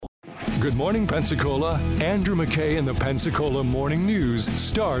Good morning, Pensacola. Andrew McKay in the Pensacola Morning News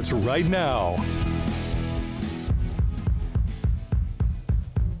starts right now.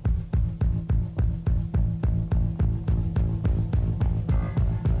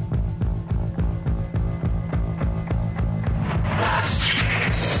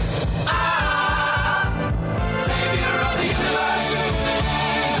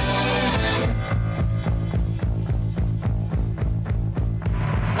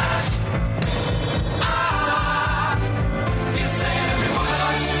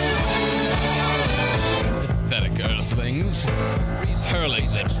 Hurling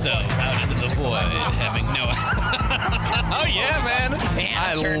themselves out into the void, having no... Oh, yeah, man.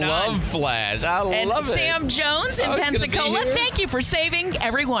 I love Flash. I love it. Sam Jones in Pensacola, thank you for saving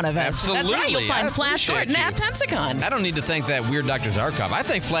every one of us. Absolutely. That's right. You'll find Flash Gordon at Pensacon. I don't need to thank that weird Dr. Zarkov. I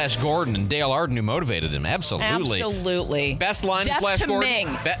thank Flash Gordon and Dale Arden who motivated him. Absolutely. Best line Death Flash to Gordon?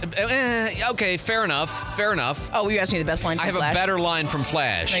 Ming. Okay, fair enough. Oh, you asked me the best line from Flash? I have a better line from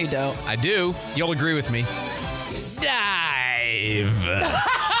Flash. No, you don't. I do. You'll agree with me. Dive.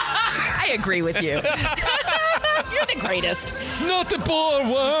 I agree with you. You're the greatest. Not the ball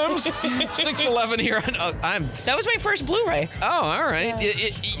worms. 6'11" here. That was my first Blu-ray. Oh, all right.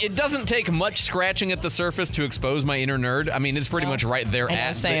 Yeah. It doesn't take much scratching at the surface to expose my inner nerd. I mean, it's pretty much right there.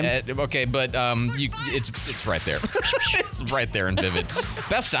 Okay, but it's right there. It's right there and vivid.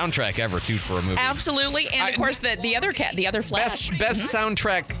 Best soundtrack ever too for a movie. Absolutely, and of course the other Flash. Best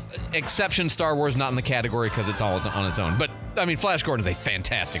soundtrack exception Star Wars not in the category because it's all on its own. But I mean, Flash Gordon is a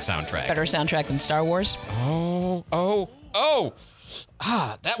fantastic soundtrack. Better soundtrack than Star Wars.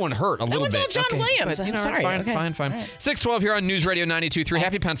 That one hurt a little bit. That one's all John Williams. But, I'm sorry. Fine. Right. 612 here on News Radio 92.3.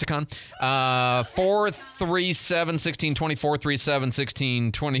 Happy Pensacon. 437-1620,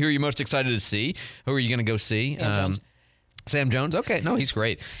 437-1620. Who are you most excited to see? Who are you going to go see? Sam Jones? Okay. No, he's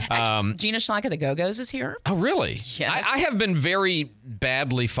great. Actually, Gina Schlock of the Go-Go's is here. Oh, really? Yes. I have been very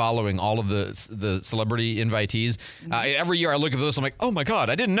badly following all of the celebrity invitees. Every year I look at this, I'm like, oh, my God,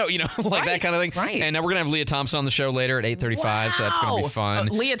 I didn't know, that kind of thing. Right. And we're going to have Leah Thompson on the show later at 8:35, so that's going to be fun.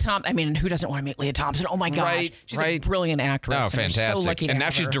 Leah Thompson, I mean, who doesn't want to meet Leah Thompson? Oh, my gosh. She's a brilliant actress. Oh, fantastic. So lucky to and now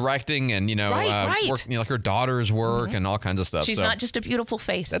have she's her. directing and, working, like her daughter's work and all kinds of stuff. She's not just a beautiful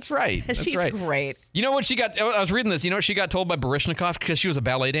face. That's right. She's great. You know what she got? I was reading this. You know what she got told by Baryshnikov because she was a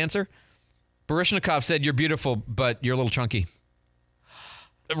ballet dancer? Baryshnikov said, "You're beautiful, but you're a little chunky."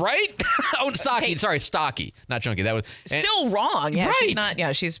 Right? Stocky. Sorry, stocky, not chunky. That was still wrong. Yeah, right. She's not.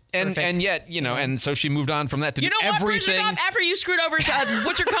 Yeah, she's perfect. And yet, and so she moved on from that to everything. What, after you screwed over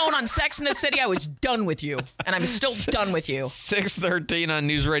Butcher Cohen on Sex in the City, I was done with you, and I'm still done with you. 6:13 on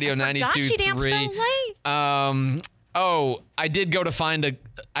News Radio 92.3. She danced ballet. I did go to find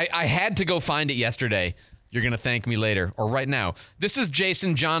I had to go find it yesterday. You're going to thank me later or right now. This is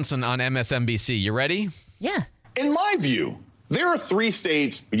Jason Johnson on MSNBC. You ready? Yeah. In my view, there are 3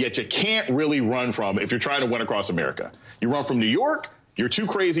 states yet you can't really run from if you're trying to win across America. You run from New York, you're too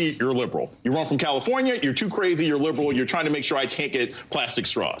crazy, you're liberal. You run from California, you're too crazy, you're liberal, you're trying to make sure I can't get plastic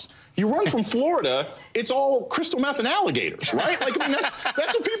straws. You run from Florida, it's all crystal meth and alligators, right? That's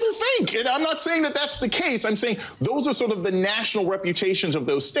what people think. And I'm not saying that that's the case. I'm saying those are sort of the national reputations of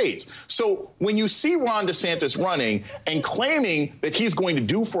those states. So when you see Ron DeSantis running and claiming that he's going to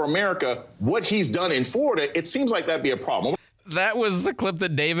do for America what he's done in Florida, it seems like that'd be a problem. That was the clip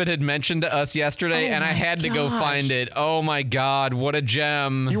that David had mentioned to us yesterday, and I had to go find it. Oh, my God, what a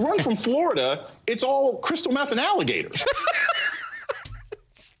gem. You run from Florida, it's all crystal meth and alligators.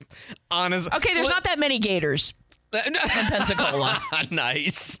 Honest. Okay, there's not that many gators in Pensacola.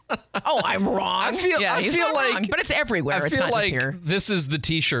 Nice. Oh, I'm wrong. I feel like, wrong, but it's everywhere. It's not just here. This is the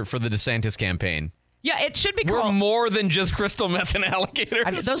T-shirt for the DeSantis campaign. Yeah, it should be We're called... more than just crystal meth and alligators.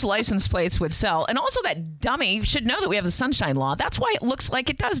 I mean, those license plates would sell. And also that dummy should know that we have the Sunshine Law. That's why it looks like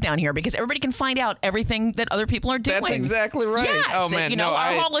it does down here, because everybody can find out everything that other people are doing. That's exactly right. Yes. Oh, man.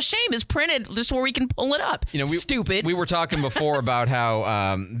 Our Hall of Shame is printed just where we can pull it up. Stupid. We were talking before about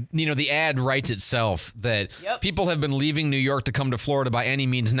how, the ad writes itself, that people have been leaving New York to come to Florida by any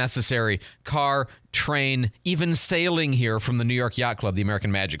means necessary. Car, train, even sailing here from the New York Yacht Club, the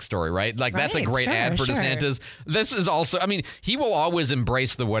American Magic story, right? That's a great ad for DeSantis. This is also, he will always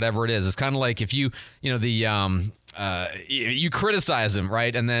embrace the whatever it is. It's kind of like if you criticize him,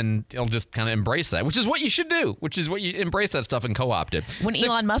 right? And then he'll just kind of embrace that, which is what you should do, which is what you embrace that stuff and co-opt it. When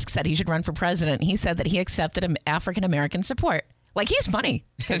Elon Musk said he should run for president, he said that he accepted African-American support. Like, he's funny.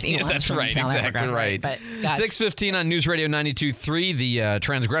 Yeah, that's right. Exactly right. But 6:15 on News Radio 92.3. The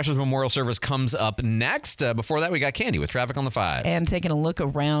Transgressors Memorial Service comes up next. Before that, we got Candy with Traffic on the 5s. And taking a look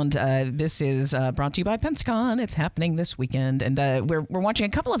around, this is brought to you by Pensacon. It's happening this weekend. And we're watching a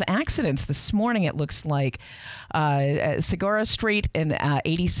couple of accidents this morning, it looks like. Segura Street and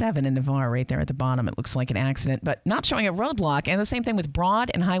 87 in Navarre, right there at the bottom. It looks like an accident, but not showing a roadblock. And the same thing with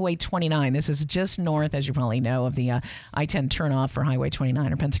Broad and Highway 29. This is just north, as you probably know, of the I-10 turnoff for Highway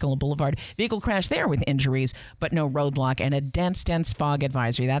 29 or Pensacola Boulevard. Vehicle crash there with injuries, but no roadblock, and a dense fog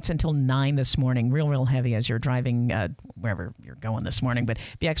advisory. That's until 9 this morning. Real heavy as you're driving wherever you're going this morning, but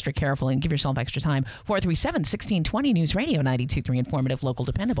be extra careful and give yourself extra time. 437-1620 News Radio 92.3, informative, local,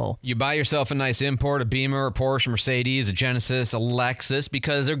 dependable. You buy yourself a nice import, a Beamer, a Porsche, a Mercedes, a Genesis, a Lexus,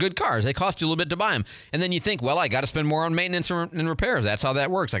 because they're good cars. They cost you a little bit to buy them. And then you think, well, I got to spend more on maintenance and repairs. That's how that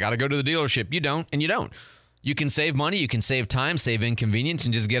works. I got to go to the dealership. You don't, and you don't. You can save money, you can save time, save inconvenience,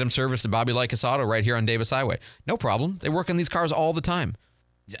 and just get them serviced at Bobby Likas Auto right here on Davis Highway. No problem. They work on these cars all the time.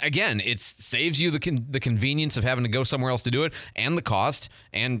 Again, it saves you the convenience of having to go somewhere else to do it and the cost,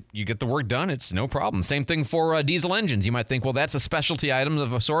 and you get the work done. It's no problem. Same thing for diesel engines. You might think, well, that's a specialty item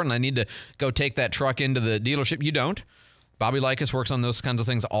of a sort, and I need to go take that truck into the dealership. You don't. Bobby Likas works on those kinds of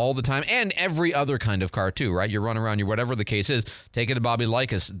things all the time, and every other kind of car too, right? You run around, whatever the case is, take it to Bobby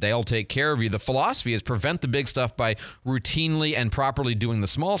Likas. They'll take care of you. The philosophy is prevent the big stuff by routinely and properly doing the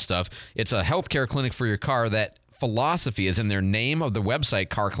small stuff. It's a healthcare clinic for your car. That philosophy is in their name of the website,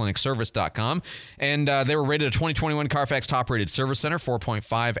 carclinicservice.com. And they were rated a 2021 Carfax top-rated service center,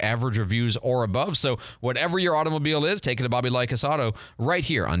 4.5 average reviews or above. So whatever your automobile is, take it to Bobby Likas Auto right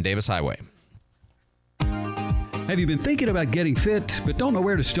here on Davis Highway. Have you been thinking about getting fit but don't know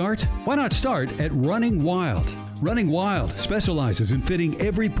where to start? Why not start at Running Wild? Running Wild specializes in fitting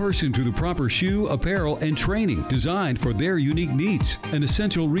every person to the proper shoe, apparel, and training designed for their unique needs. An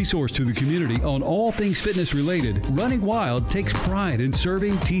essential resource to the community on all things fitness related, Running Wild takes pride in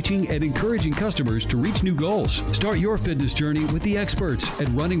serving, teaching, and encouraging customers to reach new goals. Start your fitness journey with the experts at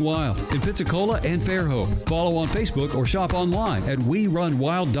Running Wild in Pensacola and Fairhope. Follow on Facebook or shop online at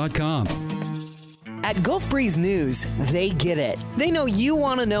WeRunWild.com. At Gulf Breeze News, they get it. They know you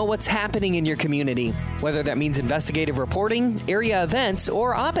want to know what's happening in your community, whether that means investigative reporting, area events,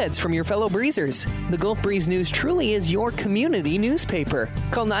 or op-eds from your fellow breezers. The Gulf Breeze News truly is your community newspaper.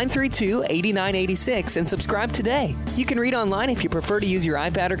 Call 932-8986 and subscribe today. You can read online if you prefer to use your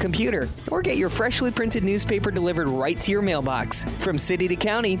iPad or computer, or get your freshly printed newspaper delivered right to your mailbox. From city to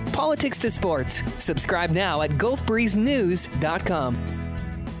county, politics to sports. Subscribe now at gulfbreezenews.com.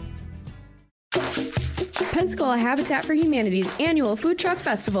 Pensacola Habitat for Humanity's annual Food Truck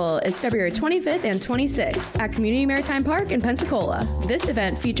Festival is February 25th and 26th at Community Maritime Park in Pensacola. This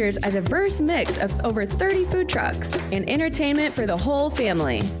event features a diverse mix of over 30 food trucks and entertainment for the whole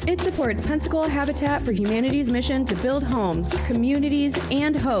family. It supports Pensacola Habitat for Humanity's mission to build homes, communities,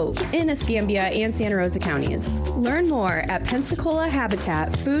 and hope in Escambia and Santa Rosa counties. Learn more at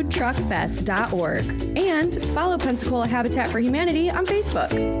PensacolaHabitatFoodTruckFest.org and follow Pensacola Habitat for Humanity on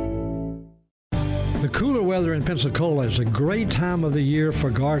Facebook. The cooler weather in Pensacola is a great time of the year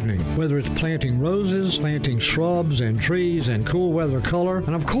for gardening, whether it's planting roses, planting shrubs and trees and cool weather color,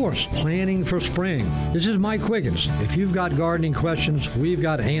 and of course, planning for spring. This is Mike Quiggins. If you've got gardening questions, we've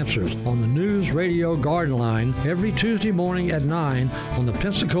got answers on the News Radio Garden Line every Tuesday morning at 9 on the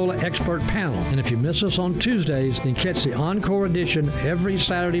Pensacola Expert Panel. And if you miss us on Tuesdays, then catch the encore edition every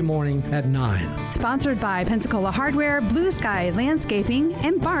Saturday morning at 9. Sponsored by Pensacola Hardware, Blue Sky Landscaping,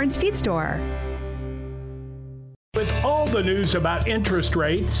 and Barnes Feed Store. With all the news about interest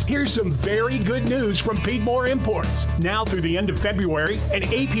rates, here's some very good news from Piedmore Imports. Now through the end of February, an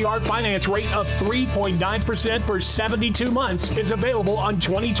APR finance rate of 3.9% for 72 months is available on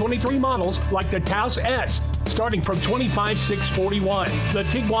 2023 models like the Taos S, starting from $25,641, the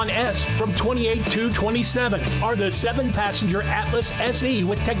Tiguan S from $28,227, or the 7-passenger Atlas SE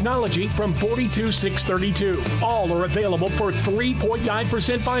with technology from $42,632. All are available for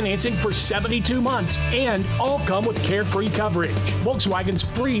 3.9% financing for 72 months, and all come with carefree coverage. Volkswagen's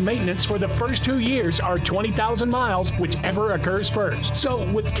free maintenance for the first 2 years are 20,000 miles, whichever occurs first. So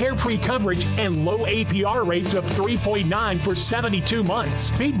with carefree coverage and low APR rates of 3.9 for 72 months,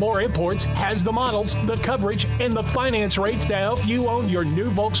 Piedmore Imports has the models, the coverage, and the finance rates to help you own your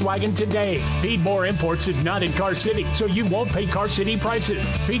new Volkswagen today. Piedmore Imports is not in Car City, so you won't pay Car City prices.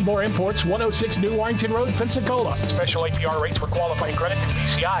 Piedmore Imports, 106 New Warrington Road, Pensacola. Special APR rates for qualifying credit through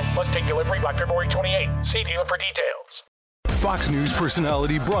DCI. Must take delivery by February 28. See dealer for details. Fox News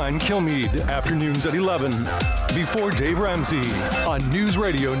personality Brian Kilmeade, afternoons at 11. Before Dave Ramsey on News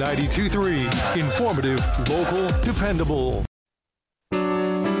Radio 92.3. Informative, local, dependable.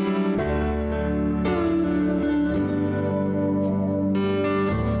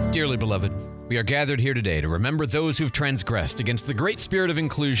 beloved. We are gathered here today to remember those who've transgressed against the great spirit of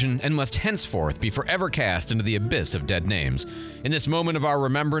inclusion and must henceforth be forever cast into the abyss of dead names. In this moment of our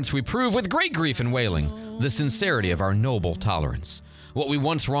remembrance, we prove with great grief and wailing the sincerity of our noble tolerance. What we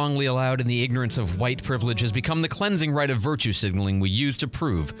once wrongly allowed in the ignorance of white privilege has become the cleansing rite of virtue signaling we use to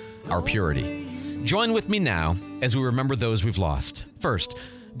prove our purity. Join with me now as we remember those we've lost. First,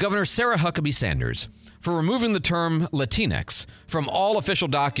 Governor Sarah Huckabee Sanders, for removing the term Latinx from all official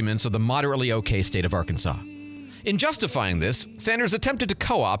documents of the moderately okay state of Arkansas. In justifying this, Sanders attempted to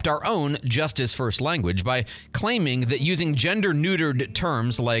co-opt our own justice first language by claiming that using gender-neutered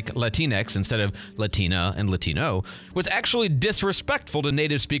terms like Latinx instead of Latina and Latino was actually disrespectful to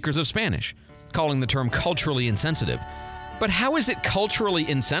native speakers of Spanish, calling the term culturally insensitive. But how is it culturally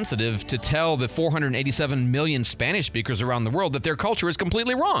insensitive to tell the 487 million Spanish speakers around the world that their culture is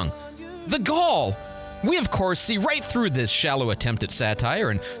completely wrong? The gall! We, of course, see right through this shallow attempt at satire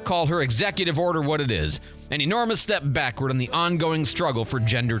and call her executive order what it is, an enormous step backward in the ongoing struggle for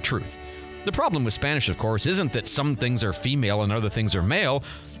gender truth. The problem with Spanish, of course, isn't that some things are female and other things are male,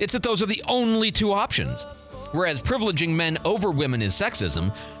 it's that those are the only two options. Whereas privileging men over women is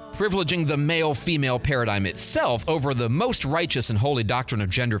sexism, privileging the male-female paradigm itself over the most righteous and holy doctrine of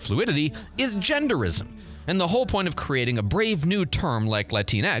gender fluidity is genderism. And the whole point of creating a brave new term like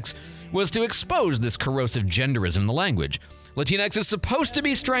Latinx was to expose this corrosive genderism in the language. Latinx is supposed to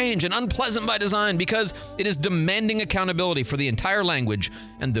be strange and unpleasant by design because it is demanding accountability for the entire language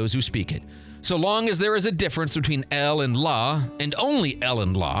and those who speak it. So long as there is a difference between L and La, and only L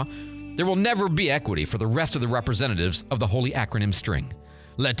and La, there will never be equity for the rest of the representatives of the holy acronym string.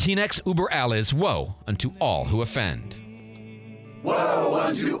 Latinx uber alles, woe unto all who offend. Woe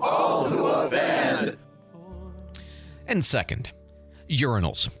unto all who offend. And second,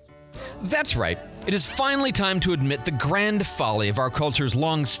 urinals. That's right, it is finally time to admit the grand folly of our culture's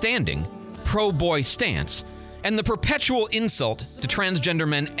long-standing pro-boy stance and the perpetual insult to transgender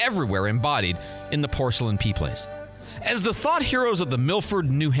men everywhere embodied in the porcelain P-Place. As the thought heroes of the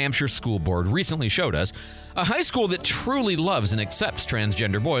Milford, New Hampshire School Board recently showed us, a high school that truly loves and accepts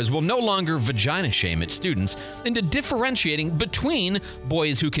transgender boys will no longer vagina shame its students into differentiating between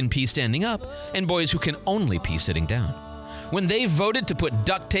boys who can pee standing up and boys who can only pee sitting down. When they voted to put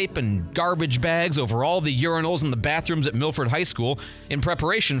duct tape and garbage bags over all the urinals in the bathrooms at Milford High School in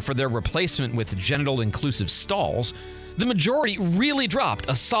preparation for their replacement with genital-inclusive stalls, the majority really dropped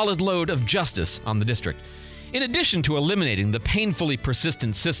a solid load of justice on the district. In addition to eliminating the painfully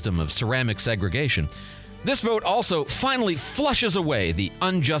persistent system of ceramic segregation, this vote also finally flushes away the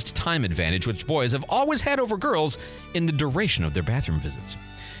unjust time advantage which boys have always had over girls in the duration of their bathroom visits.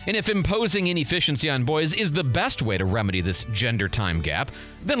 And if imposing inefficiency on boys is the best way to remedy this gender time gap,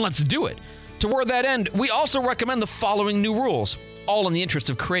 then let's do it. Toward that end, we also recommend the following new rules, all in the interest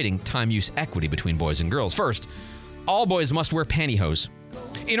of creating time-use equity between boys and girls. First, all boys must wear pantyhose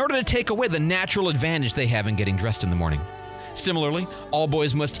in order to take away the natural advantage they have in getting dressed in the morning. Similarly, all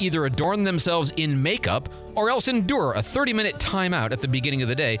boys must either adorn themselves in makeup or else endure a 30-minute timeout at the beginning of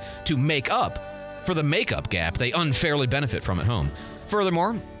the day to make up for the makeup gap they unfairly benefit from at home.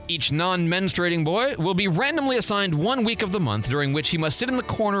 Furthermore, each non-menstruating boy will be randomly assigned 1 week of the month during which he must sit in the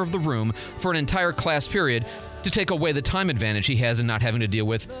corner of the room for an entire class period to take away the time advantage he has in not having to deal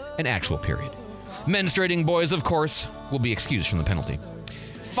with an actual period. Menstruating boys, of course, will be excused from the penalty.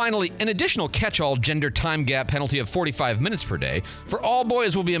 Finally, an additional catch-all gender time gap penalty of 45 minutes per day for all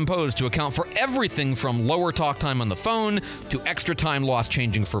boys will be imposed to account for everything from lower talk time on the phone, to extra time lost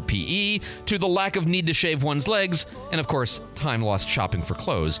changing for PE, to the lack of need to shave one's legs, and of course, time lost shopping for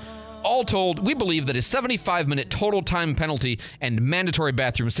clothes. All told, we believe that a 75-minute total time penalty and mandatory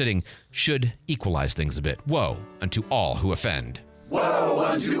bathroom sitting should equalize things a bit. Woe unto all who offend. Woe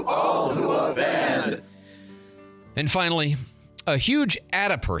unto all who offend. And finally, a huge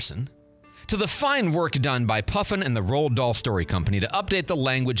atta-person to the fine work done by Puffin and the Roald Dahl Story Company to update the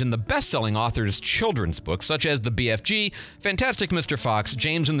language in the best-selling author's children's books, such as The BFG, Fantastic Mr. Fox,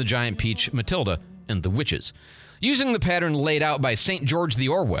 James and the Giant Peach, Matilda, and The Witches. Using the pattern laid out by St. George the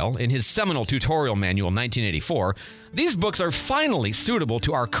Orwell in his seminal tutorial manual 1984, these books are finally suitable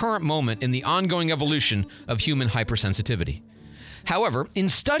to our current moment in the ongoing evolution of human hypersensitivity. However, in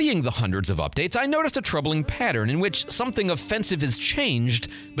studying the hundreds of updates, I noticed a troubling pattern in which something offensive is changed,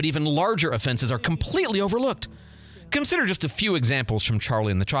 but even larger offenses are completely overlooked. Consider just a few examples from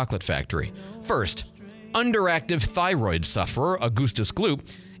Charlie and the Chocolate Factory. First, underactive thyroid sufferer Augustus Gloop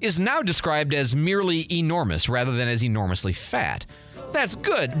is now described as merely enormous rather than as enormously fat. That's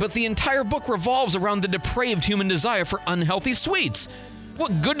good, but the entire book revolves around the depraved human desire for unhealthy sweets.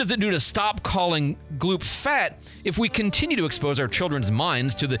 What good does it do to stop calling Gloop fat if we continue to expose our children's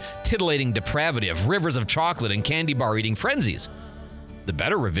minds to the titillating depravity of rivers of chocolate and candy bar eating frenzies? The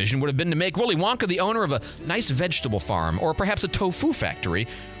better revision would have been to make Willy Wonka the owner of a nice vegetable farm or perhaps a tofu factory.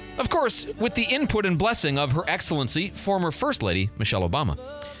 Of course, with the input and blessing of Her Excellency, former First Lady Michelle Obama.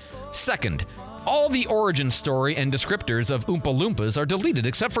 Second, all the origin story and descriptors of Oompa Loompas are deleted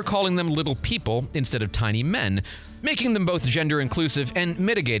except for calling them little people instead of tiny men, making them both gender inclusive and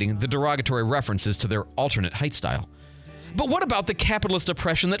mitigating the derogatory references to their alternate height style. But what about the capitalist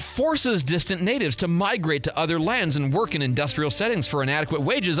oppression that forces distant natives to migrate to other lands and work in industrial settings for inadequate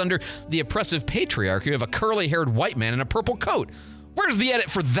wages under the oppressive patriarchy of a curly-haired white man in a purple coat? Where's the edit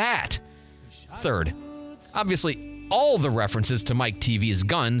for that? Third, obviously, all the references to Mike TV's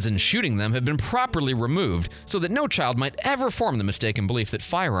guns and shooting them have been properly removed so that no child might ever form the mistaken belief that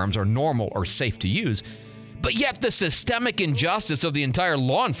firearms are normal or safe to use. But yet the systemic injustice of the entire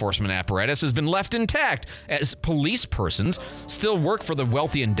law enforcement apparatus has been left intact as police persons still work for the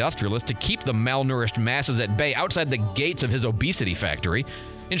wealthy industrialist to keep the malnourished masses at bay outside the gates of his obesity factory.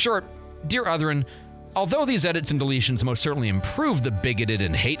 In short, dear Otherin, although these edits and deletions most certainly improve the bigoted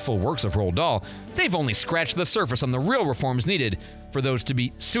and hateful works of Roald Dahl, they've only scratched the surface on the real reforms needed for those to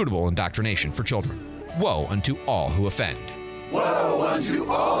be suitable indoctrination for children. Woe unto all who offend. Woe unto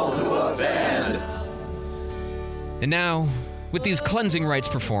all who offend. And now, with these cleansing rites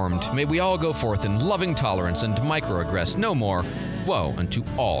performed, may we all go forth in loving tolerance and microaggress no more. Woe unto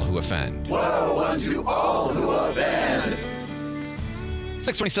all who offend. Woe unto all who offend.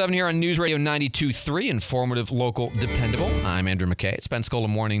 627 here on News Radio 92.3, informative, local, dependable. I'm Andrew McKay. It's Pensacola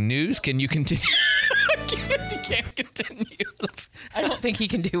Morning News. Can you continue? He can't continue. I don't think he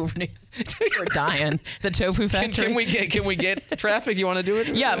can do. We're dying. The tofu factory. Can we get traffic? You want to do it?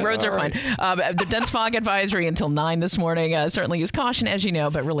 Yeah, roads are fine. The dense fog advisory until 9 this morning. Certainly use caution, as you know,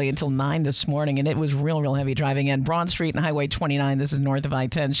 but really until 9 this morning. And it was real heavy driving in. Broad Street and Highway 29. This is north of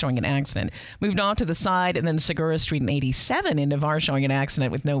I-10 showing an accident. Moved off to the side, and then Segura Street and 87 in Navarre showing an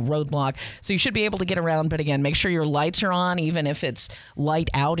accident with no roadblock. So you should be able to get around. But again, make sure your lights are on, even if it's light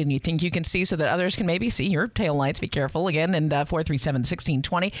out and you think you can see, so that others can maybe see your tail lights. Be careful again. And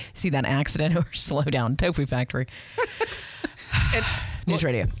 437-1620. See that accident or slow down. Tofu factory. News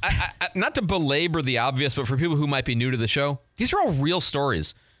Radio. I, not to belabor the obvious, but for people who might be new to the show, these are all real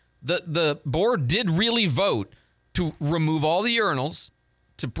stories. The board did really vote to remove all the urinals,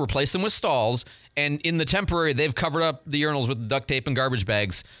 to replace them with stalls, and in the temporary, they've covered up the urinals with duct tape and garbage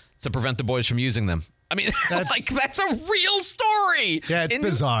bags to prevent the boys from using them. I mean, that's a real story. Yeah, it's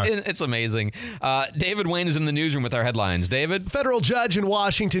bizarre. It's amazing. David Wayne is in the newsroom with our headlines. David? A federal judge in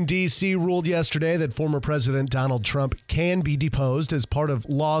Washington, D.C. ruled yesterday that former President Donald Trump can be deposed as part of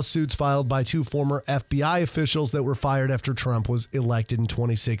lawsuits filed by two former FBI officials that were fired after Trump was elected in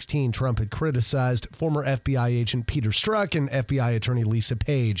 2016. Trump had criticized former FBI agent Peter Strzok and FBI attorney Lisa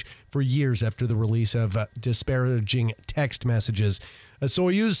Page for years after the release of disparaging text messages. A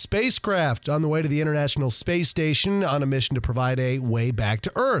Soyuz spacecraft on the way to the International Space Station on a mission to provide a way back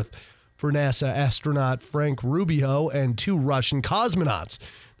to Earth for NASA astronaut Frank Rubio and two Russian cosmonauts.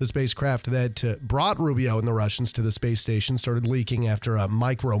 The spacecraft that brought Rubio and the Russians to the space station started leaking after a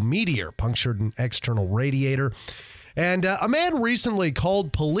micrometeor punctured an external radiator. And a man recently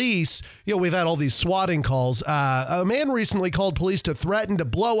called police. You know, we've had all these swatting calls. A man recently called police to threaten to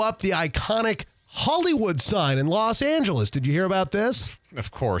blow up the iconic Hollywood sign in Los Angeles. Did you hear about this?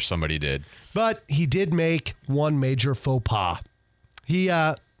 Of course somebody did. But he did make one major faux pas. He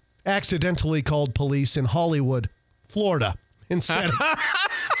accidentally called police in Hollywood, Florida, instead of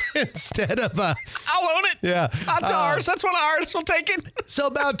I'll own it. Yeah. That's ours. That's one of ours. We'll take it. So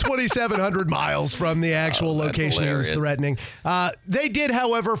about 2,700 miles from the actual location he was threatening. They did,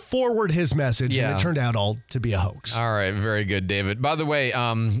 however, forward his message, and it turned out all to be a hoax. All right. Very good, David. By the way,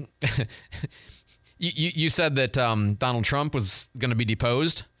 you said that Donald Trump was going to be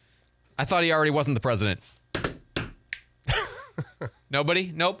deposed. I thought he already wasn't the president.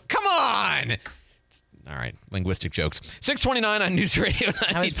 Nobody? Nope. Come on. All right. Linguistic jokes. 629 on News Radio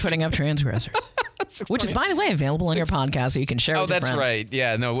 92. I was putting up transgressors. Which is, by the way, available on your podcast, so you can share it with your friends. Oh, that's right.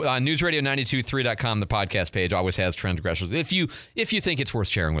 Yeah, no, on newsradio923.com, the podcast page always has transgressors. If you think it's worth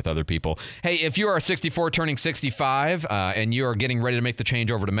sharing with other people. Hey, if you are 64 turning 65 and you are getting ready to make the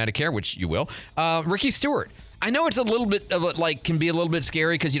change over to Medicare, which you will, Ricky Stewart. I know it's a little bit of can be a little bit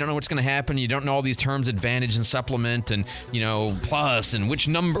scary because you don't know what's going to happen. You don't know all these terms, advantage and supplement and, plus and which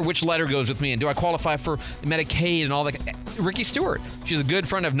letter goes with me and do I qualify for Medicaid and all that. Ricky Stewart. She's a good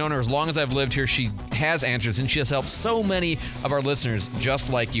friend. I've known her as long as I've lived here. She has answers, and she has helped so many of our listeners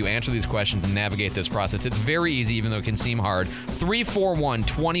just like you answer these questions and navigate this process. It's very easy, even though it can seem hard.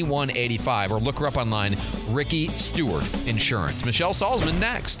 341-2185, or look her up online, Ricky Stewart Insurance. Michelle Salzman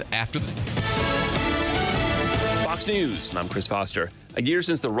next after the... Fox News, I'm Chris Foster. A year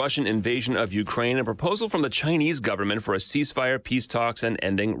since the Russian invasion of Ukraine, a proposal from the Chinese government for a ceasefire, peace talks, and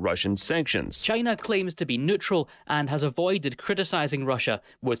ending Russian sanctions. China claims to be neutral and has avoided criticizing Russia,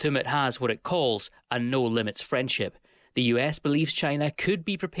 with whom it has what it calls a no-limits friendship. The US believes China could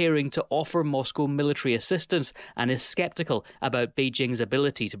be preparing to offer Moscow military assistance and is skeptical about Beijing's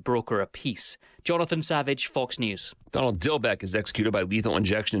ability to broker a peace. Jonathan Savage, Fox News. Donald Dilbeck is executed by lethal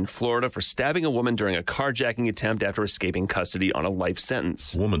injection in Florida for stabbing a woman during a carjacking attempt after escaping custody on a life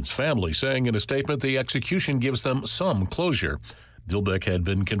sentence. Woman's family saying in a statement the execution gives them some closure. Dilbeck had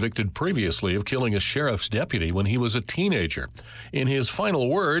been convicted previously of killing a sheriff's deputy when he was a teenager. In his final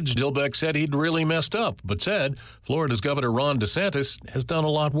words, Dilbeck said he'd really messed up, but said Florida's Governor Ron DeSantis has done a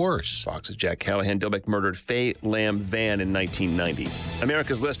lot worse. Fox's Jack Callahan. Dilbeck murdered Faye Lamb Van in 1990.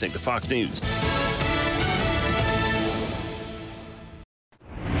 America's listening to Fox News.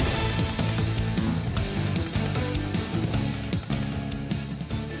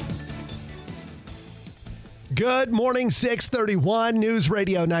 Good morning, 631 News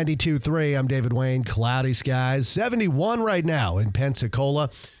Radio 92.3. I'm David Wayne. Cloudy skies, 71 right now in Pensacola.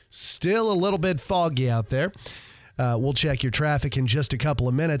 Still a little bit foggy out there. We'll check your traffic in just a couple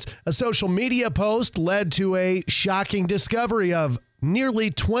of minutes. A social media post led to a shocking discovery of nearly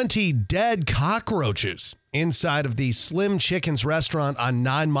 20 dead cockroaches inside of the Slim Chickens restaurant on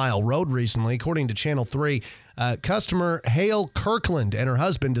 9 Mile Road recently. According to Channel 3, customer Hale Kirkland and her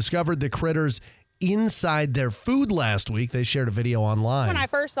husband discovered the critters inside their food last week. They shared a video online. When I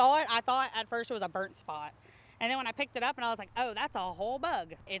first saw it, I thought at first it was a burnt spot. And then when I picked it up and I was like, oh, that's a whole bug.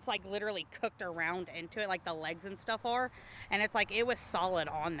 It's like literally cooked around into it, like the legs and stuff are. And it's like it was solid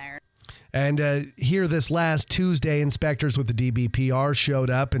on there. And here this last Tuesday, inspectors with the DBPR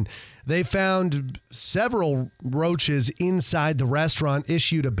showed up and they found several roaches inside the restaurant,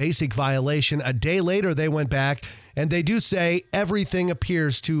 issued a basic violation. A day later, they went back and they do say everything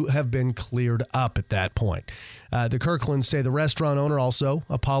appears to have been cleared up at that point. The Kirklands say the restaurant owner also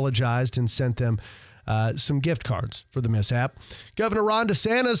apologized and sent them some gift cards for the mishap. Governor Ron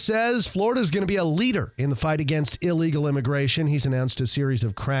DeSantis says Florida is going to be a leader in the fight against illegal immigration. He's announced a series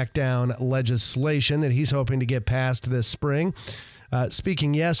of crackdown legislation that he's hoping to get passed this spring.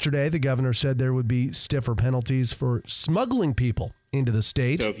 Speaking yesterday, the governor said there would be stiffer penalties for smuggling people into the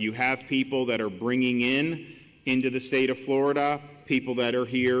state. So if you have people that are bringing into the state of Florida, people that are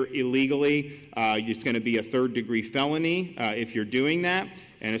here illegally, it's going to be a third-degree felony if you're doing that,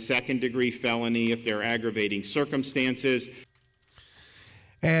 and a second-degree felony if there are aggravating circumstances.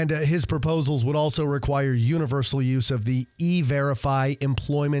 And his proposals would also require universal use of the E-Verify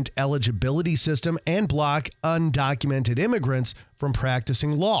employment eligibility system and block undocumented immigrants from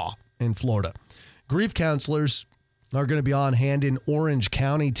practicing law in Florida. Grief counselors are going to be on hand in Orange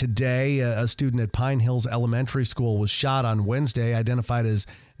County today. A student at Pine Hills Elementary School was shot on Wednesday, identified as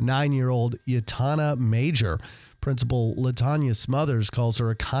 9-year-old Yatana Major. Principal Latanya Smothers calls her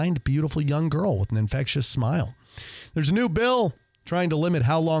a kind, beautiful young girl with an infectious smile. There's a new bill trying to limit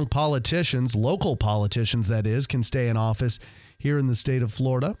how long politicians, local politicians that is, can stay in office here in the state of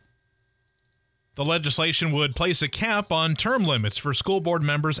Florida. The legislation would place a cap on term limits for school board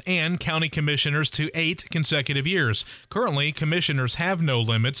members and county commissioners to 8 consecutive years. Currently, commissioners have no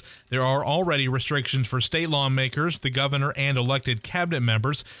limits. There are already restrictions for state lawmakers, the governor, and elected cabinet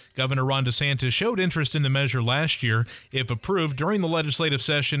members. Governor Ron DeSantis showed interest in the measure last year. If approved during the legislative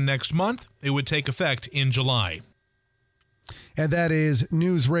session next month, it would take effect in July. And that is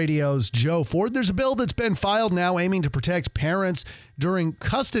News Radio's Joe Ford. There's a bill that's been filed now aiming to protect parents during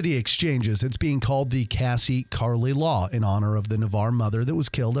custody exchanges. It's being called the Cassie Carley Law in honor of the Navarre mother that was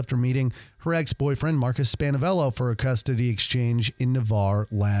killed after meeting her ex-boyfriend, Marcus Spanavello, for a custody exchange in Navarre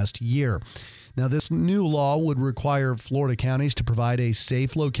last year. Now, this new law would require Florida counties to provide a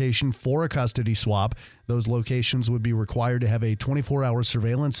safe location for a custody swap. Those locations would be required to have a 24-hour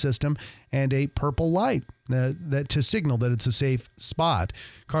surveillance system and a purple light that to signal that it's a safe spot.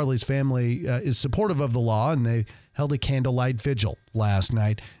 Carley's family is supportive of the law, and they held a candlelight vigil last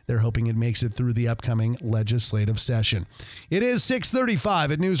night. They're hoping it makes it through the upcoming legislative session. It is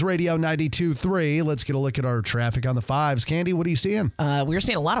 6:35 at News Radio 92.3. Let's get a look at our traffic on the fives. Candy, what are you seeing? We were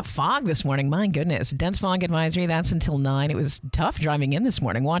seeing a lot of fog this morning. My goodness. Dense fog advisory, that's until 9. It was tough driving in this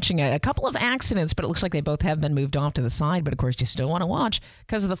morning, watching a couple of accidents, but it looks like they both have been moved off to the side. But of course, you still want to watch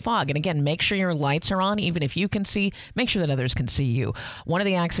because of the fog. And again, make sure your lights are on. Even if you can see, make sure that others can see you. One of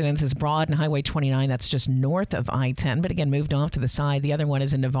the accidents is Broad and Highway 29. That's just north of I-10, but again, moved off to the side. The other one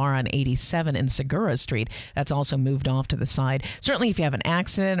is in Navarre on 87 in Segura Street. That's also moved off to the side. Certainly, if you have an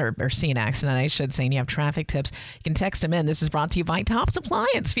accident or see an accident, I should say, and you have traffic tips, you can text them in. This is brought to you by Tops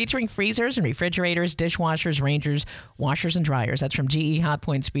Appliance, featuring freezers and refrigerators, dishwashers, rangers, washers, and dryers. That's from GE,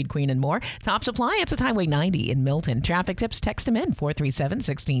 Hotpoint, Speed Queen, and more. Tops Appliance at Highway 90 in Milton. Traffic tips, text them in,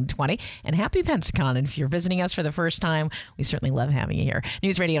 437-1620. And happy Pensacon. And if you're visiting us for the first time, we certainly love having you here.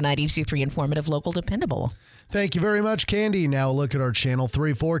 News Radio 92.3, informative, local, dependable. Thank you very much, Candy. Now a look at our Channel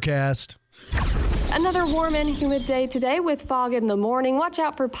 3 forecast. Another warm and humid day today with fog in the morning. Watch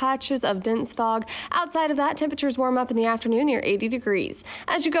out for patches of dense fog. Outside of that, temperatures warm up in the afternoon near 80 degrees.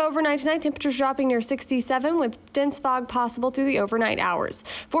 As you go overnight tonight, temperatures dropping near 67 with dense fog possible through the overnight hours.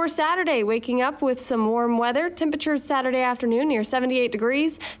 For Saturday, waking up with some warm weather. Temperatures Saturday afternoon near 78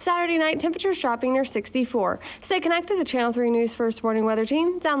 degrees. Saturday night, temperatures dropping near 64. Stay connected to the Channel 3 News First Warning Weather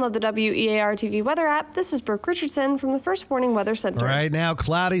Team. Download the WEAR TV weather app. This is Brooke Richardson from the First Warning Weather Center. Right now,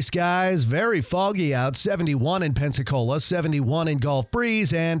 cloudy skies, very foggy out, 71 in Pensacola, 71 in Gulf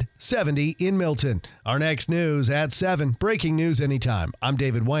Breeze, and 70 in Milton. Our next news at 7. Breaking news anytime. I'm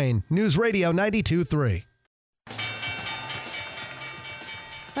David Wayne, News Radio 92.3.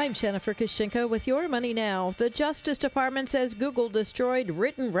 I'm Jennifer Kashinka with Your Money Now. The Justice Department says Google destroyed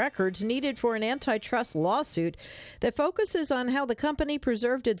written records needed for an antitrust lawsuit that focuses on how the company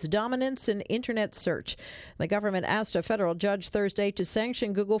preserved its dominance in Internet search. The government asked a federal judge Thursday to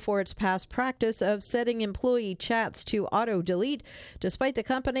sanction Google for its past practice of setting employee chats to auto-delete, despite the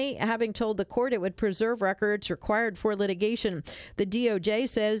company having told the court it would preserve records required for litigation. The DOJ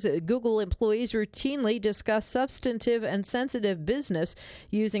says Google employees routinely discuss substantive and sensitive business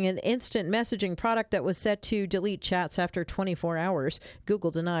using an instant messaging product that was set to delete chats after 24 hours. Google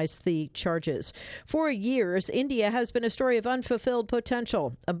denies the charges. For years, India has been a story of unfulfilled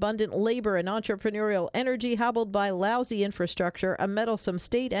potential, abundant labor and entrepreneurial energy hobbled by lousy infrastructure, a meddlesome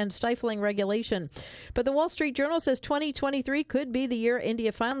state, and stifling regulation. But the Wall Street Journal says 2023 could be the year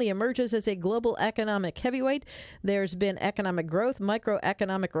India finally emerges as a global economic heavyweight. There's been economic growth,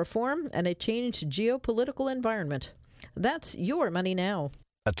 microeconomic reform, and a changed geopolitical environment. That's Your Money Now.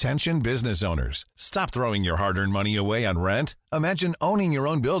 Attention business owners. Stop throwing your hard-earned money away on rent. Imagine owning your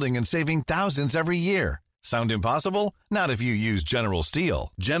own building and saving thousands every year. Sound impossible? Not if you use General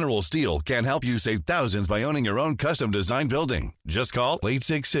Steel. General Steel can help you save thousands by owning your own custom-designed building. Just call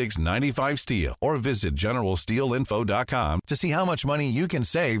 866-95-STEEL or visit GeneralSteelInfo.com to see how much money you can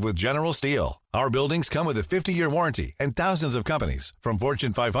save with General Steel. Our buildings come with a 50-year warranty, and thousands of companies, from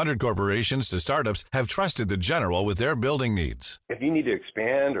Fortune 500 corporations to startups, have trusted the General with their building needs. If you need to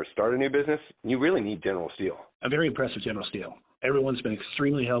expand or start a new business, you really need General Steel. I'm very impressed with General Steel. Everyone's been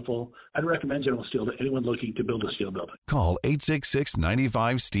extremely helpful. I'd recommend General Steel to anyone looking to build a steel building. Call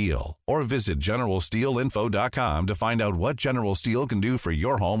 866-95-STEEL or visit GeneralSteelInfo.com to find out what General Steel can do for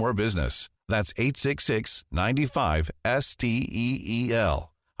your home or business. That's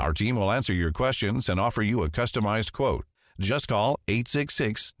 866-95-STEEL. Our team will answer your questions and offer you a customized quote. Just call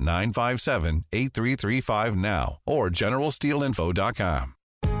 866-957-8335 now or GeneralSteelInfo.com.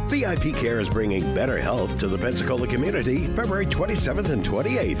 VIP Care is bringing better health to the Pensacola community February 27th and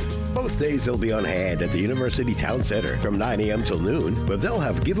 28th. Both days they'll be on hand at the University Town Center from 9 a.m. till noon, but they'll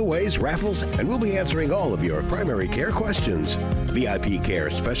have giveaways, raffles, and we'll be answering all of your primary care questions. VIP Care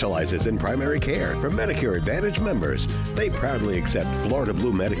specializes in primary care for Medicare Advantage members. They proudly accept Florida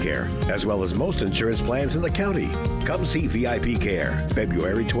Blue Medicare, as well as most insurance plans in the county. Come see VIP Care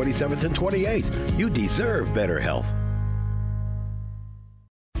February 27th and 28th. You deserve better health.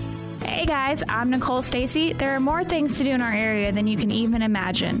 Hey guys, I'm Nicole Stacy. There are more things to do in our area than you can even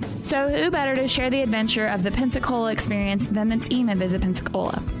imagine. So who better to share the adventure of the Pensacola experience than the team at Visit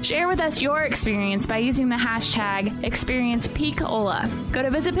Pensacola? Share with us your experience by using the hashtag ExperiencePeakola. Go to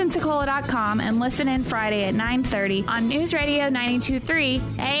visitpensacola.com and listen in Friday at 9:30 on News Radio 92.3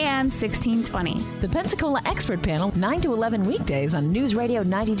 AM 1620. The Pensacola Expert Panel, 9 to 11 weekdays on News Radio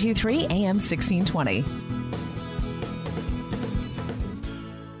 92.3 AM 1620.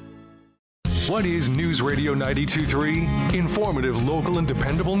 What is News Radio 92.3? Informative, local, and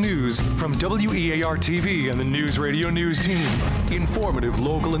dependable news from WEAR TV and the News Radio News team. Informative,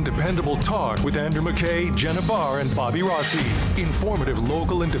 local, and dependable talk with Andrew McKay, Jenna Barr, and Bobby Rossi. Informative,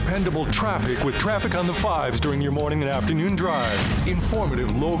 local, and dependable traffic with traffic on the 5s during your morning and afternoon drive.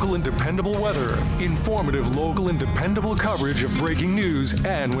 Informative, local, and dependable weather. Informative, local, and dependable coverage of breaking news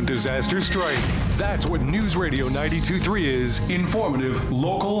and when disasters strike. That's what News Radio 92.3 is. Informative,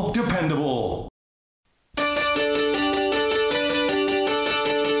 local, dependable.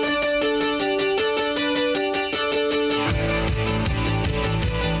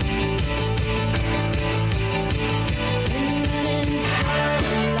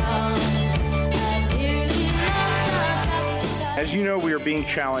 As you know, we are being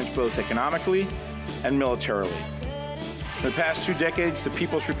challenged both economically and militarily. In the past 2 decades, the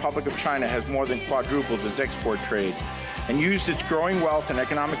People's Republic of China has more than quadrupled its export trade and used its growing wealth and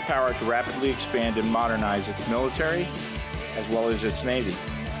economic power to rapidly expand and modernize its military as well as its navy.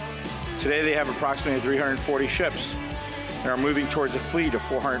 Today, they have approximately 340 ships and are moving towards a fleet of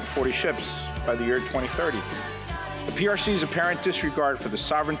 440 ships by the year 2030. The PRC's apparent disregard for the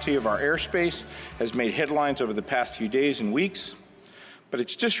sovereignty of our airspace has made headlines over the past few days and weeks, but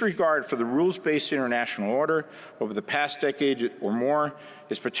its disregard for the rules-based international order over the past decade or more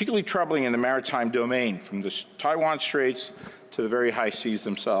is particularly troubling in the maritime domain, from the Taiwan Straits to the very high seas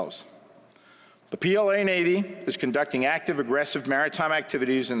themselves. The PLA Navy is conducting active, aggressive maritime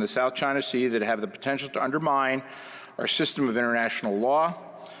activities in the South China Sea that have the potential to undermine our system of international law,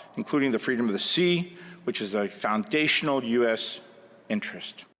 including the freedom of the sea, which is a foundational U.S.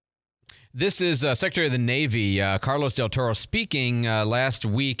 interest. This is Secretary of the Navy, Carlos Del Toro, speaking last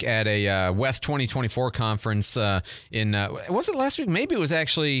week at a West 2024 conference was it last week? Maybe it was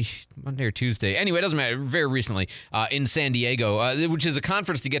actually Monday or Tuesday. Anyway, it doesn't matter. Very recently in San Diego, which is a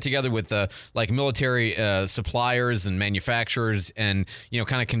conference to get together with like military suppliers and manufacturers and,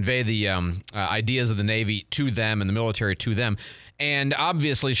 kind of convey the ideas of the Navy to them and the military to them. And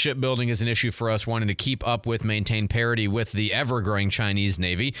obviously, shipbuilding is an issue for us, wanting to keep up with, maintain parity with the ever-growing Chinese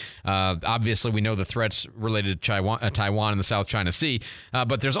Navy. Obviously, we know the threats related to Taiwan and the South China Sea,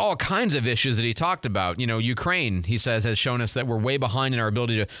 but there's all kinds of issues that he talked about. Ukraine, he says, has shown us that we're way behind in our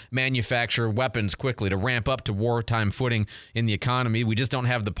ability to manufacture weapons quickly, to ramp up to wartime footing in the economy. We just don't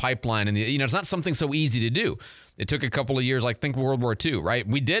have the pipeline, and it's not something so easy to do. It took a couple of years, think World War II, right?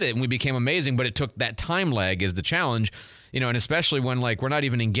 We did it, and we became amazing, but it took that time lag is the challenge. And especially when we're not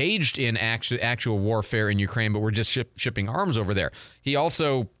even engaged in actual warfare in Ukraine, but we're just shipping arms over there. He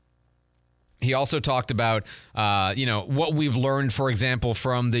also talked about what we've learned, for example,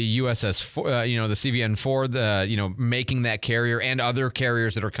 from the USS, the CVN-4, making that carrier and other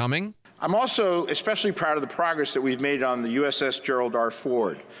carriers that are coming. I'm also especially proud of the progress that we've made on the USS Gerald R.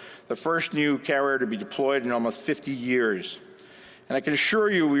 Ford, the first new carrier to be deployed in almost 50 years. And I can assure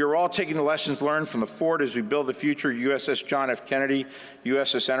you we are all taking the lessons learned from the Ford as we build the future USS John F. Kennedy,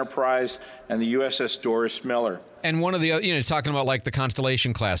 USS Enterprise, and the USS Doris Miller. And one of the, he's talking about the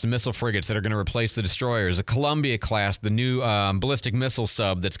Constellation class, the missile frigates that are going to replace the destroyers, the Columbia class, the new ballistic missile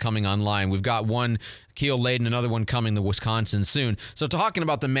sub that's coming online. We've got one keel laden, another one coming to Wisconsin soon. So talking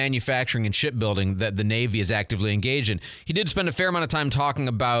about the manufacturing and shipbuilding that the Navy is actively engaged in. He did spend a fair amount of time talking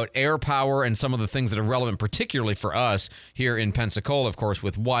about air power and some of the things that are relevant, particularly for us here in Pensacola, of course,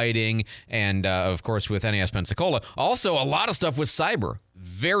 with Whiting and, of course, with NAS Pensacola. Also, a lot of stuff with cyber.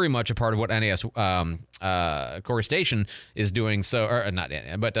 Very much a part of what NAS Corey Station is doing. So, or not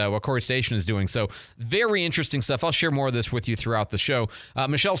NAS, but what Corey Station is doing. So, very interesting stuff. I'll share more of this with you throughout the show.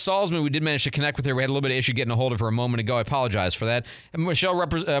 Michelle Salzman, we did manage to connect with her. We had a little bit of issue getting a hold of her a moment ago. I apologize for that. And Michelle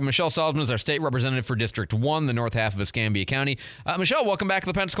Salzman is our state representative for District 1, the north half of Escambia County. Michelle, welcome back to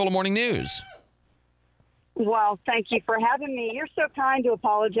the Pensacola Morning News. Well, thank you for having me. You're so kind to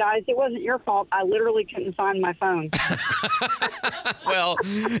apologize. It wasn't your fault. I literally couldn't find my phone. Well,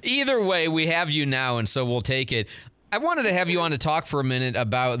 either way, we have you now, and so we'll take it. I wanted to have you on to talk for a minute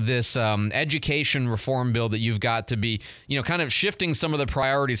about this education reform bill that you've got to be, kind of shifting some of the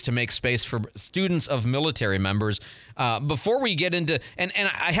priorities to make space for students of military members. Before we get into, and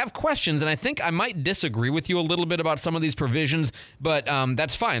I have questions, and I think I might disagree with you a little bit about some of these provisions, but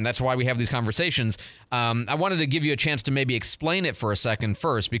that's fine. That's why we have these conversations. I wanted to give you a chance to maybe explain it for a second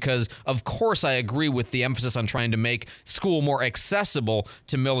first, because of course I agree with the emphasis on trying to make school more accessible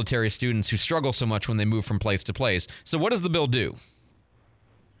to military students who struggle so much when they move from place to place. So what does the bill do?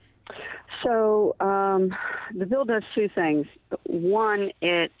 So the bill does two things. One,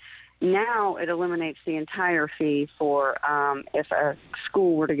 it Now it eliminates the entire fee for if a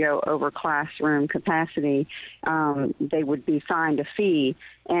school were to go over classroom capacity, they would be fined a fee.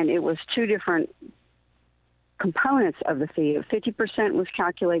 And it was two different components of the fee. 50% was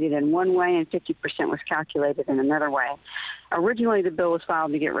calculated in one way and 50% was calculated in another way. Originally, the bill was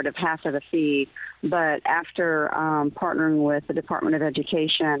filed to get rid of half of the fee, but after partnering with the Department of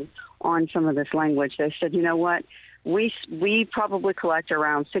Education on some of this language, they said, you know what, we probably collect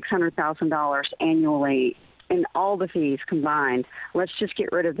around $600,000 annually in all the fees combined. Let's just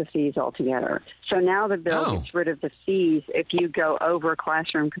get rid of the fees altogether. So now the bill gets rid of the fees if you go over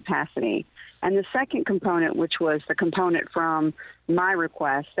classroom capacity. And the second component, which was the component from my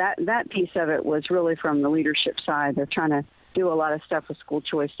request, that piece of it was really from the leadership side. They're trying to do a lot of stuff with school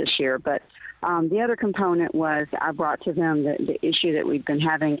choice this year. But the other component was I brought to them the issue that we've been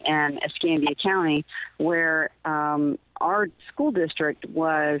having in Escambia County, where our school district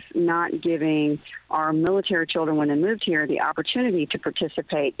was not giving our military children, when they moved here, the opportunity to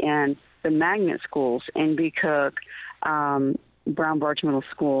participate in the magnet schools in Bee Cook, Brown Barge Middle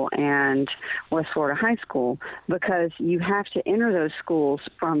School, and West Florida High School, because you have to enter those schools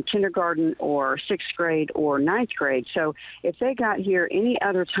from kindergarten or 6th grade or 9th grade. So if they got here any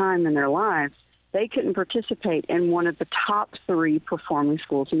other time in their lives, they couldn't participate in one of the top 3 performing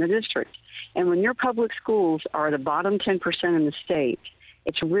schools in the district. And when your public schools are the bottom 10% in the state,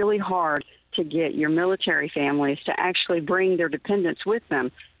 it's really hard to get your military families to actually bring their dependents with them.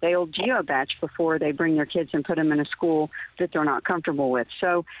 They'll geo-batch before they bring their kids and put them in a school that they're not comfortable with.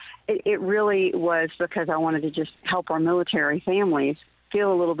 So it really was because I wanted to just help our military families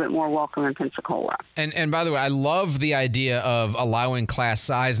feel a little bit more welcome in Pensacola. And by the way, I love the idea of allowing class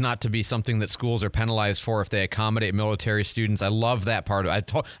size not to be something that schools are penalized for if they accommodate military students. I love that part. I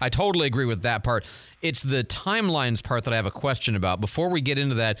totally agree with that part. It's the timelines part that I have a question about. Before we get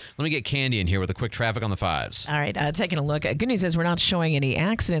into that, let me get Candy in here with a quick traffic on the 5s. All right, taking a look. Good news is we're not showing any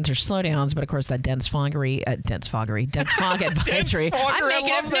accidents or slowdowns, but of course that dense fog advisory. I'm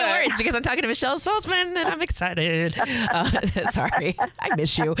making up new words because I'm talking to Michelle Salzman and I'm excited. Sorry, I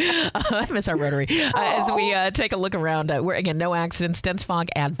miss you. I miss our Rotary. As we take a look around, we're again no accidents. Dense fog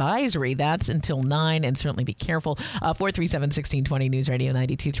advisory. That's until 9, and certainly be careful. 437-1620 News Radio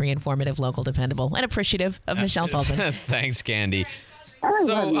 92.3, informative, local, dependable, and appreciative of Michelle Salzman. Thanks, Candy.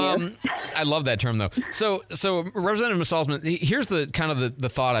 So I love that term, though. So Representative Salzman, here's the kind of the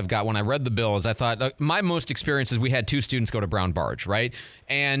thought I've got when I read the bill is I thought my most experience is we had 2 students go to Brown Barge, right?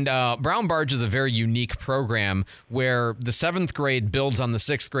 And Brown Barge is a very unique program where the 7th grade builds on the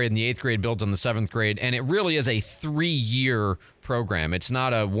 6th grade and the 8th grade builds on the 7th grade, and it really is a 3-year program. It's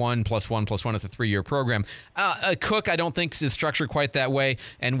not a 1 + 1 + 1. It's a 3-year program. Cook, I don't think, is structured quite that way.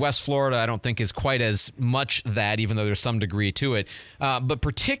 And West Florida, I don't think, is quite as much that, even though there's some degree to it. But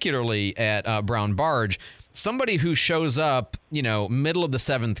particularly at Brown Barge, somebody who shows up, middle of the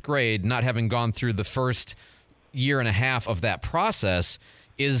 7th grade, not having gone through the first year and a half of that process,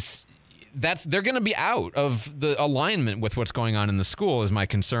 they're going to be out of the alignment with what's going on in the school is my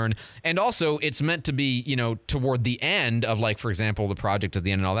concern. And also it's meant to be, toward the end of, like, for example, the project at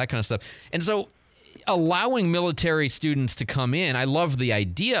the end and all that kind of stuff. And so allowing military students to come in, I love the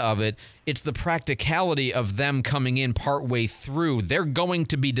idea of it. It's the practicality of them coming in partway through. They're going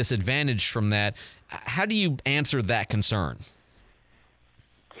to be disadvantaged from that. How do you answer that concern?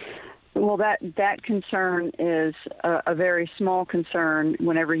 Well, that concern is a very small concern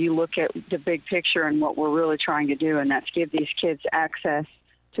whenever you look at the big picture and what we're really trying to do, and that's give these kids access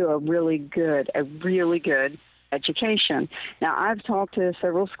to a really good education. Now, I've talked to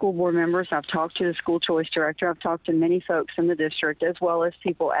several school board members. I've talked to the school choice director. I've talked to many folks in the district as well as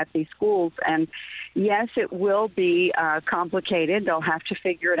people at these schools. And yes, it will be complicated. They'll have to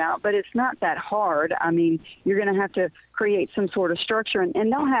figure it out, but it's not that hard. I mean, you're going to have to create some sort of structure, and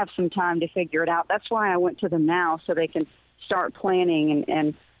they'll have some time to figure it out. That's why I went to them now, so they can start planning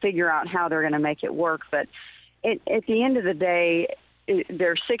and figure out how they're going to make it work. But at the end of the day,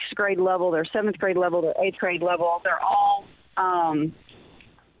 their 6th grade level, their 7th grade level, their 8th grade level, they're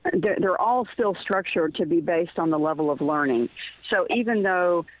all still structured to be based on the level of learning. So even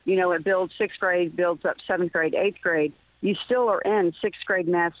though, it builds 6th grade, builds up 7th grade, 8th grade, you still are in 6th grade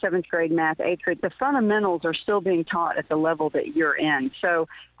math, 7th grade math, 8th grade. The fundamentals are still being taught at the level that you're in. So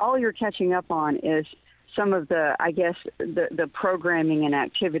all you're catching up on is some of the, I guess, the programming and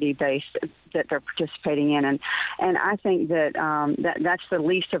activity base that they're participating in. And I think that, that's the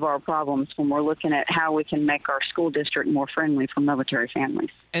least of our problems when we're looking at how we can make our school district more friendly for military families.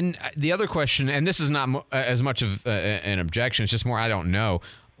 And the other question, and this is not as much of an objection, it's just more I don't know.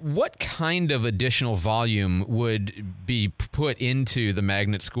 what kind of additional volume would be put into the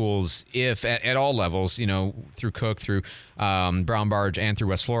magnet schools if at all levels, through Cook, through Brown Barge, and through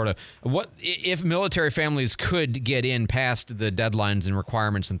West Florida? What if military families could get in past the deadlines and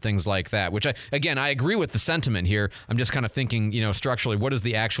requirements and things like that? Which I agree with the sentiment here. I'm just kind of thinking, structurally, what is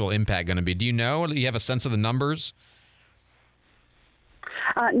the actual impact going to be? Do you know? Do you have a sense of the numbers?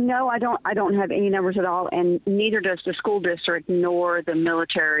 No, I don't have any numbers at all, and neither does the school district nor the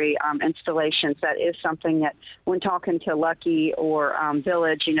military installations. That is something that, when talking to Lucky or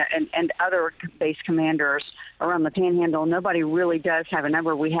Village, and other base commanders around the Panhandle, nobody really does have a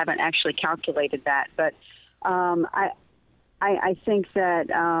number. We haven't actually calculated that, but I think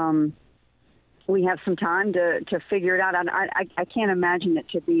that we have some time to figure it out. I can't imagine it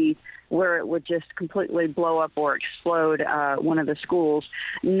to be where it would just completely blow up or explode one of the schools.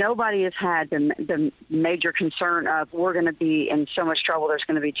 Nobody has had the major concern of we're going to be in so much trouble, there's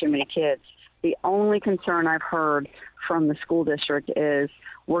going to be too many kids. The only concern I've heard from the school district is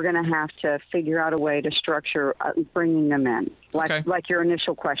we're going to have to figure out a way to structure bringing them in, like your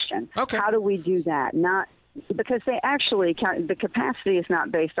initial question. Okay. How do we do that? Because they actually the capacity is not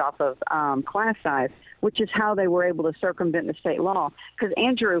based off of class size, which is how they were able to circumvent the state law. Because,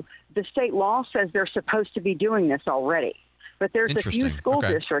 Andrew, the state law says they're supposed to be doing this already. But there's a few school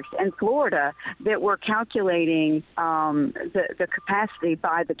districts in Florida that were calculating the capacity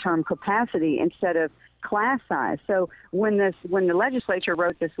by the term capacity instead of class size. So when the legislature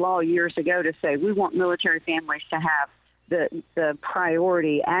wrote this law years ago to say we want military families to have the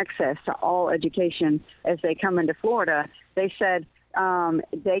priority access to all education as they come into Florida, they said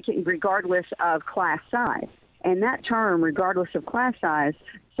they can, regardless of class size. And that term, regardless of class size,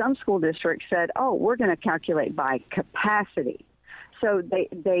 some school districts said, we're going to calculate by capacity. So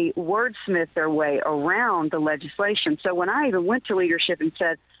they wordsmith their way around the legislation. So when I even went to leadership and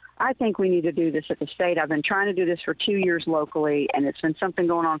said, I think we need to do this at the state. I've been trying to do this for 2 years locally, and it's been something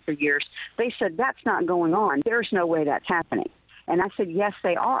going on for years. They said, that's not going on. There's no way that's happening. And I said, yes,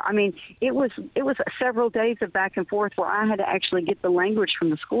 they are. I mean, it was several days of back and forth where I had to actually get the language from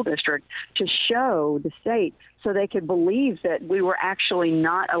the school district to show the state so they could believe that we were actually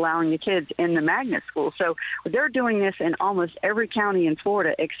not allowing the kids in the magnet school. So they're doing this in almost every county in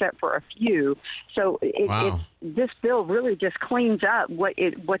Florida except for a few. So this bill really just cleans up what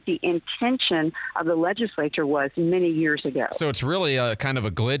the intention of the legislature was many years ago. So it's really a kind of a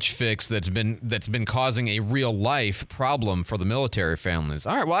glitch fix that's been causing a real life problem for the military families.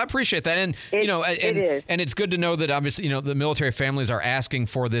 All right, well, I appreciate that, and and it's good to know that obviously the military families are asking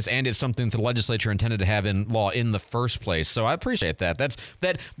for this, and it's something that the legislature intended to have in law in the first place. So I appreciate that.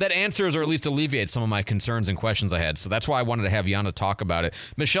 That answers or at least alleviates some of my concerns and questions I had. So that's why I wanted to have you on to talk about it.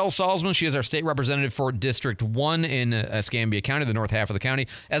 Michelle Salzman, she is our state representative for District 1 in Escambia County, the north half of the county.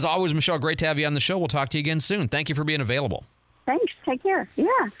 As always, Michelle, great to have you on the show. We'll talk to you again soon. Thank you for being available. Thanks. Take care. Yeah.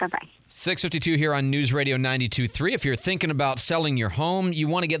 Bye-bye. 6:52 here on News Radio 92.3. If you're thinking about selling your home, you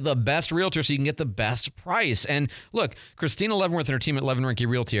want to get the best realtor so you can get the best price. And look, Christina Leavenworth and her team at Leavenworth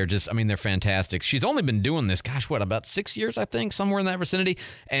Realty are they're fantastic. She's only been doing this, about 6 years, I think, somewhere in that vicinity.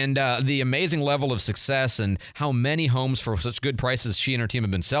 And the amazing level of success and how many homes for such good prices she and her team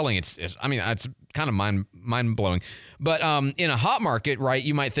have been selling, it's kind of mind-blowing. But in a hot market, right,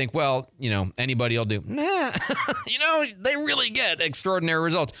 you might think, well, anybody will do. Nah, they really get extraordinary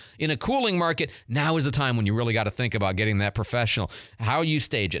results. In a cooling market, now is the time when you really got to think about getting that professional. How you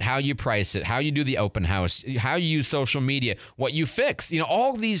stage it, how you price it, how you do the open house, how you use social media, what you fix.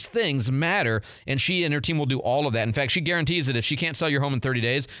 All these things matter, and she and her team will do all of that. In fact, she guarantees that if she can't sell your home in 30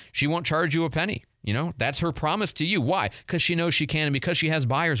 days, she won't charge you a penny. That's her promise to you. Why? Because she knows she can and because she has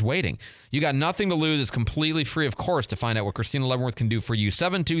buyers waiting. You got nothing to lose. It's completely free, of course, to find out what Christina Leavenworth can do for you.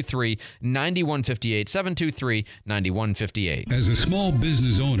 723-9158, 723-9158. As a small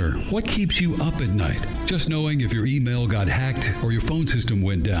business owner, what keeps you up at night? Just knowing if your email got hacked or your phone system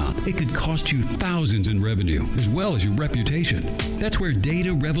went down. It could cost you thousands in revenue as well as your reputation. That's where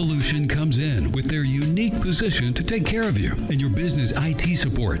Data Revolution comes in with their unique position to take care of you and your business IT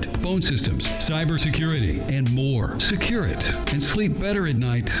support, phone systems, cybersecurity, and more. Secure it and sleep better at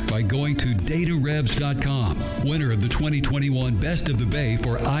night by going to datarevs.com. Winner of the 2021 Best of the Bay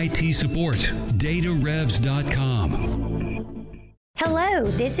for IT support. datarevs.com. Hello,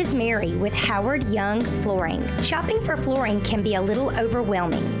 this is Mary with Howard Young Flooring. Shopping for flooring can be a little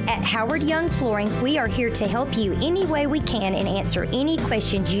overwhelming. At Howard Young Flooring, we are here to help you any way we can and answer any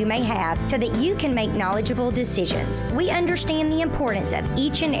questions you may have so that you can make knowledgeable decisions. We understand the importance of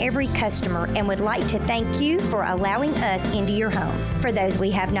each and every customer and would like to thank you for allowing us into your homes. For those we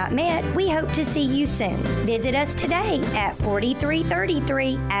have not met, we hope to see you soon. Visit us today at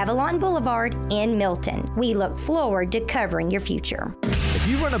 4333 Avalon Boulevard in Milton. We look forward to covering your future. If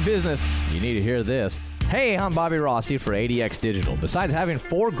you run a business, you need to hear this. Hey, I'm Bobby Rossi for ADX Digital. Besides having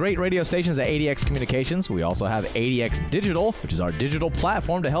 4 great radio stations at ADX Communications, we also have ADX Digital, which is our digital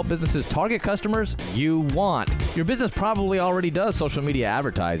platform to help businesses target customers you want. Your business probably already does social media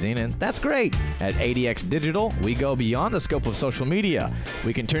advertising, and that's great. At ADX Digital, we go beyond the scope of social media.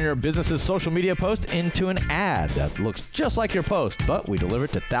 We can turn your business's social media post into an ad that looks just like your post, but we deliver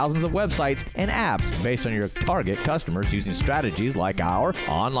it to thousands of websites and apps based on your target customers using strategies like our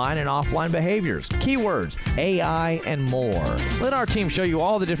online and offline behaviors, keywords, AI, and more. Let our team show you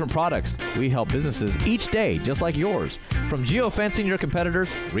all the different products. We help businesses each day just like yours. From geofencing your competitors,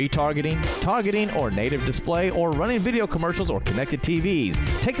 retargeting, targeting, or native display, or running video commercials or connected TVs.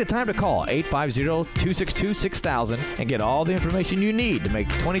 Take the time to call 850-262-6000 and get all the information you need to make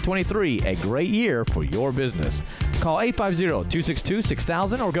 2023 a great year for your business. Call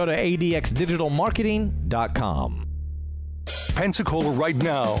 850-262-6000 or go to adxdigitalmarketing.com. Pensacola right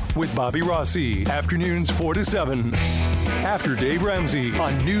now with Bobby Rossi. Afternoons 4 to 7. After Dave Ramsey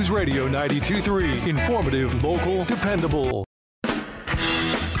on News Radio 92.3. Informative, local, dependable. My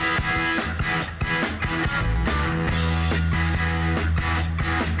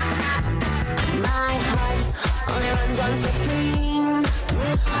heart only runs on Supreme.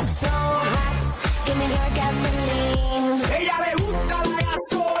 I'm so hot, give me your gasoline. Ella le gusta la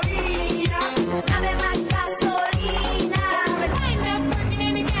gasolina. Dame más gasolina. Wind up working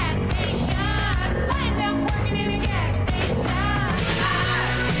in a gas station. Wind up working in a gas station.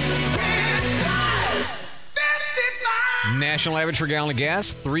 National average for gallon of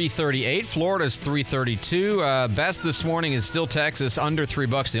gas, $3.38. Florida's $3.32. Best this morning is still Texas, under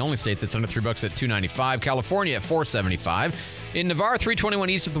 $3. The only state that's under $3 at $2.95. California at $4.75. In Navarre, $3.21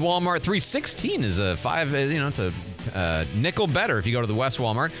 east at the Walmart. $3.16 is a it's a nickel better if you go to the West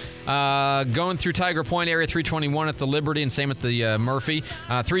Walmart. Going through Tiger Point area, $3.21 at the Liberty, and same at the Murphy.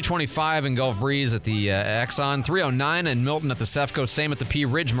 $3.25 in Gulf Breeze at the Exxon. $3.09 in Milton at the Cefco. Same at the P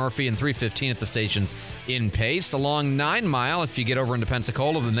Ridge Murphy, and $3.15 at the stations in Pace. Along 9 Mile, if you get over into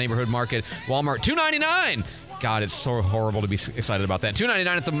Pensacola, the neighborhood market, Walmart, $2.99. God, it's so horrible to be excited about that. $2.99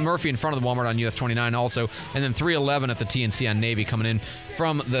 at the Murphy in front of the Walmart on US 29 also, and then $3.11 at the TNC on Navy coming in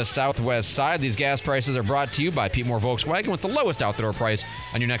from the southwest side. These gas prices are brought to you by Pete Moore Volkswagen with the lowest out-the-door price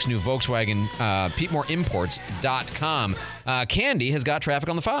on your next new Volkswagen, PeteMooreImports.com. Candy has got traffic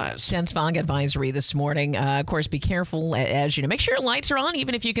on the 5s. Dense fog advisory this morning. Of course, be careful as you know. Make sure your lights are on,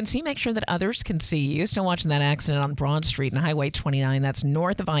 even if you can see. Make sure that others can see you. Still watching that accident on Broad Street and Highway 29. That's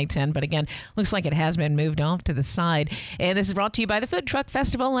north of I-10, but again, looks like it has been moved off to the side. And this is brought to you by the Food Truck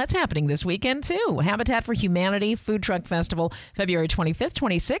Festival. That's happening this weekend, too. Habitat for Humanity Food Truck Festival, February 25th,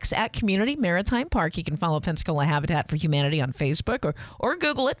 26th at Community Maritime Park. You can follow Pensacola Habitat for Humanity on Facebook or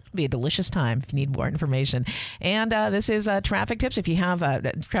Google it. It'll be a delicious time if you need more information. And this is traffic tips. If you have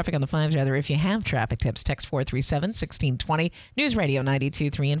traffic on the 5s, rather, if you have traffic tips, text 437-1620. News Radio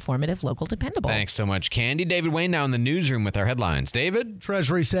 92.3, informative, local, dependable. Thanks so much, Candy. David Wayne now in the newsroom with our headlines. David?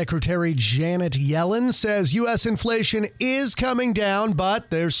 Treasury Secretary Janet Yellen says U.S. inflation is coming down, but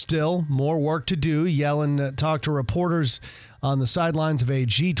there's still more work to do. Yellen talked to reporters on the sidelines of a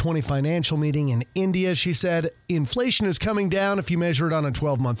G20 financial meeting in India. She said inflation is coming down if you measure it on a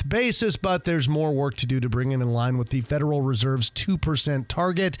 12-month basis, but there's more work to do to bring it in line with the Federal Reserve's 2%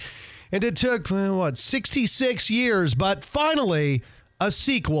 target. And it took, 66 years, but finally a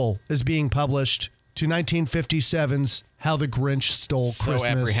sequel is being published to 1957's How the Grinch Stole Christmas. So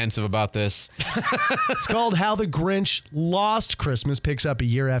apprehensive about this. It's called How the Grinch Lost Christmas. Picks up a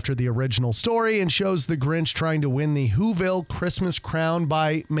year after the original story and shows the Grinch trying to win the Whoville Christmas crown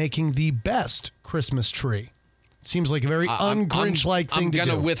by making the best Christmas tree. Seems like a very un-Grinch-like thing to do. I'm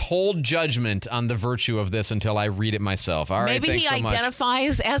going to withhold judgment on the virtue of this until I read it myself. All right, maybe he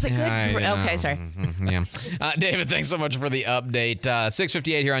identifies as a good... Okay, sorry. Yeah. David, thanks so much for the update.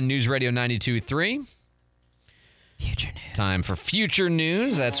 6:58 here on News Radio 92.3. Future news. Time for future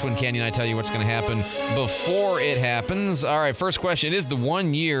news. That's when Candy and I tell you what's going to happen before it happens. All right, first question. It is the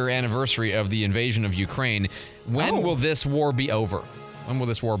 1-year anniversary of the invasion of Ukraine. When will this war be over? When will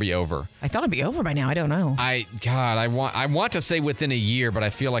this war be over? I thought it'd be over by now. I don't know. I want to say within a year, but I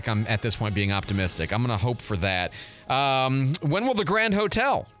feel like I'm at this point being optimistic. I'm going to hope for that. When will the Grand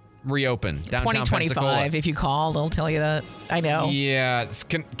Hotel reopen downtown 2025. Pensacola? If you call, they'll tell you that. I know. Yeah.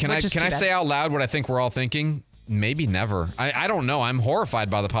 Can I say out loud what I think we're all thinking? Maybe never. I don't know. I'm horrified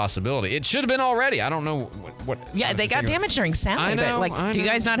by the possibility. It should have been already. I don't know what. Yeah, they got damaged during Sally. I know, but do you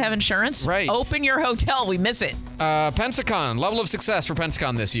guys not have insurance? Right. Open your hotel. We miss it. Pensacon. Level of success for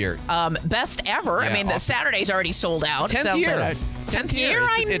Pensacon this year. Best ever. Yeah, I mean, the Saturday's already sold out. 10th year. 10th year.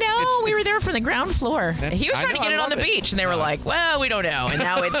 I know. We were there for the ground floor. He was trying to get it on the beach, and they were like, well, we don't know. And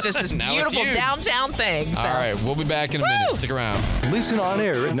now it's just this Now it's beautiful huge. downtown thing. So. All right. We'll be back in a minute. Stick around. Listen on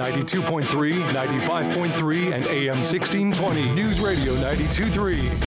air at 92.3, 95.3, and AM 1620. News Radio 92.3.